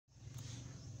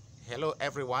Hello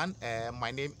everyone,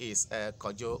 my name is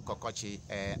Kodzo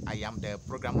I am the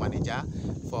program manager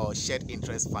for Shared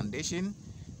Interest Foundation.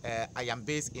 I am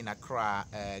based in Accra,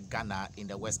 Ghana in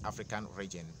the West African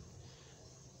region.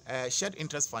 Shared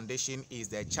Interest Foundation is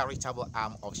the charitable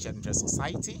arm of Shared Interest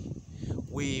Society.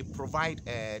 We provide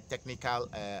technical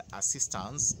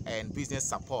assistance and business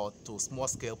support to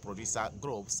small-scale producer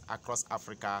groups across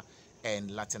Africa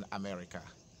and Latin America.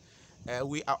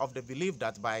 We are of the belief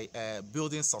that by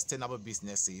building sustainable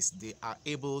businesses, they are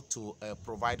able to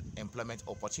provide employment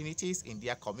opportunities in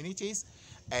their communities,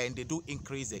 and they do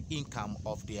increase the income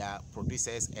of their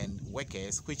producers and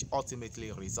workers, which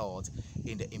ultimately result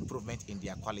in the improvement in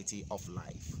their quality of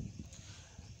life.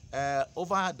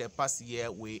 Over the past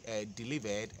year, we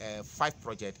delivered 5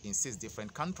 projects in 6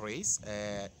 different countries,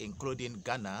 including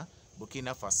Ghana,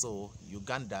 Burkina Faso,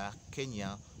 Uganda,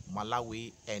 Kenya,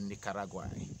 Malawi, and Nicaragua.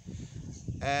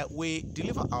 We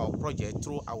deliver our project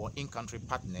through our in-country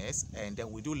partners, and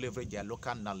then we do leverage their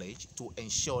local knowledge to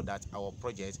ensure that our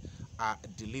projects are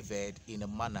delivered in a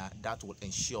manner that will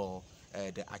ensure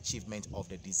the achievement of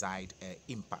the desired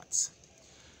impact.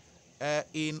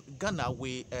 In Ghana,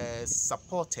 we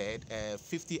supported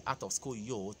 50 out-of-school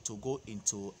youth to go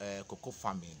into cocoa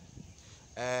farming.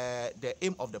 The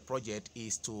aim of the project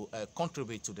is to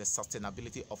contribute to the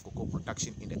sustainability of cocoa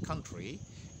production in the country,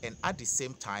 and at the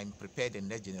same time prepare the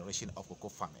next generation of cocoa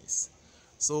farmers.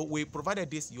 So we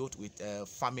provided this youth with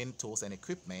farming tools and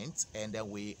equipment, and then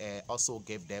we also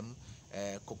gave them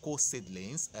cocoa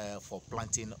seedlings for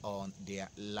planting on their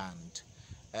land.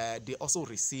 They also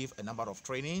receive a number of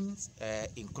trainings,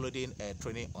 including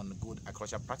training on good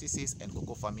agricultural practices and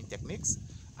cocoa farming techniques,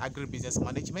 agribusiness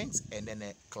management, and then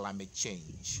climate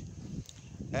change.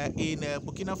 In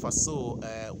Burkina Faso,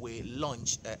 we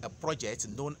launched a project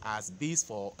known as Bees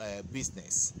for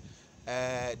Business.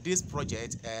 This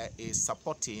project is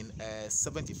supporting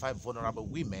 75 vulnerable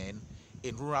women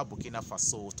in rural Burkina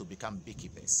Faso to become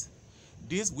beekeepers.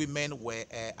 These women were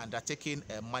undertaking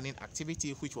a mining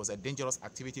activity, which was a dangerous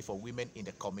activity for women in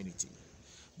the community.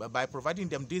 But by providing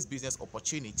them this business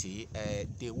opportunity,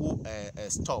 they will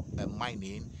stop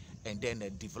mining and then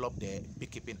develop the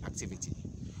beekeeping activity.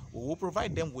 We will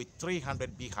provide them with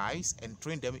 300 beehives and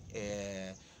train them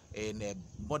in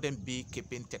modern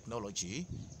beekeeping technology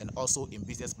and also in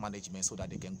business management so that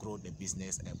they can grow the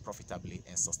business profitably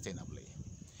and sustainably.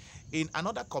 In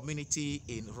another community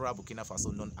in rural Burkina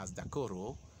Faso known as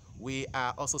Dakoro, we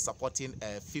are also supporting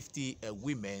 50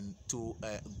 women to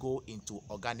go into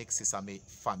organic sesame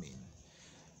farming.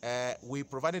 We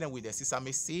provided them with the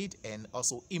sesame seed and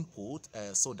also input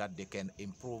so that they can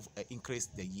increase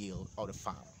the yield of the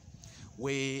farm.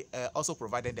 We also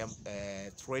provided them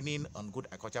training on good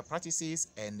agricultural practices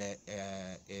and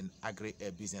in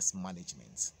agri-business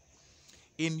management.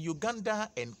 In Uganda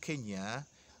and Kenya,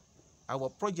 our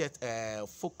project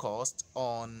focused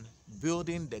on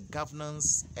building the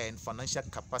governance and financial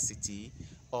capacity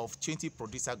of 20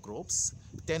 producer groups,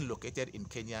 10 located in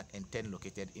Kenya and 10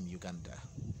 located in Uganda.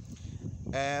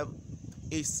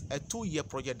 It's a 2-year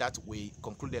project that we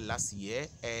concluded last year,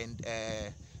 and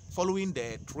following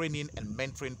the training and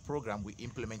mentoring program we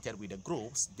implemented with the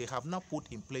groups, they have now put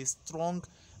in place strong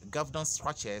governance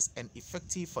structures and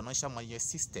effective financial management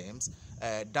systems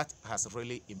that has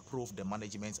really improved the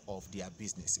management of their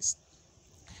businesses.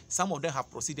 Some of them have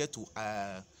proceeded to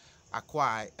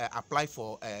apply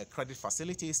for credit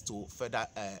facilities to further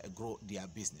grow their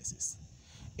businesses.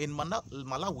 In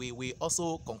Malawi, we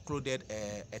also concluded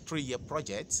a 3-year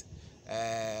project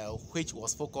which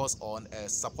was focused on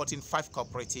supporting 5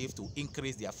 cooperatives to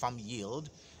increase their farm yield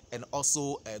and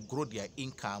also grow their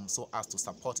income so as to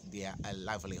support their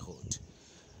livelihood.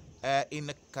 In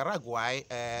Nicaragua,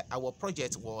 our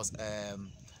project was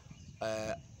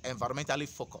environmentally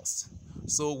focused.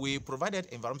 So we provided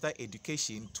environmental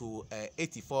education to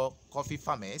 84 coffee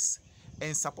farmers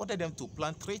and supported them to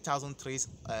plant 3,000 trees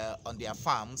on their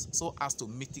farms so as to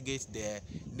mitigate the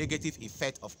negative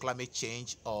effect of climate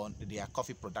change on their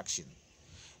coffee production.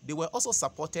 They were also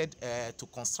supported to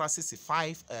construct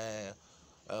 65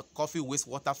 coffee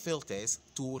wastewater filters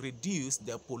to reduce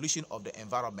the pollution of the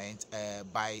environment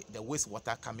by the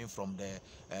wastewater coming from the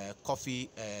coffee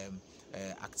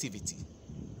activity.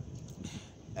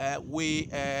 We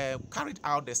carried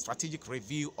out the strategic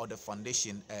review of the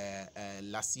foundation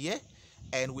last year,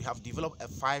 and we have developed a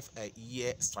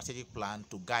 5-year strategic plan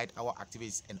to guide our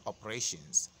activities and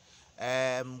operations.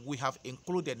 We have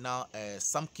included now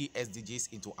some key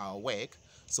SDGs into our work.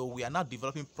 So we are now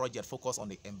developing projects focused on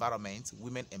the environment,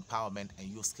 women empowerment, and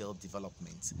youth skill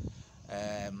development.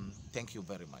 Thank you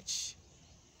very much.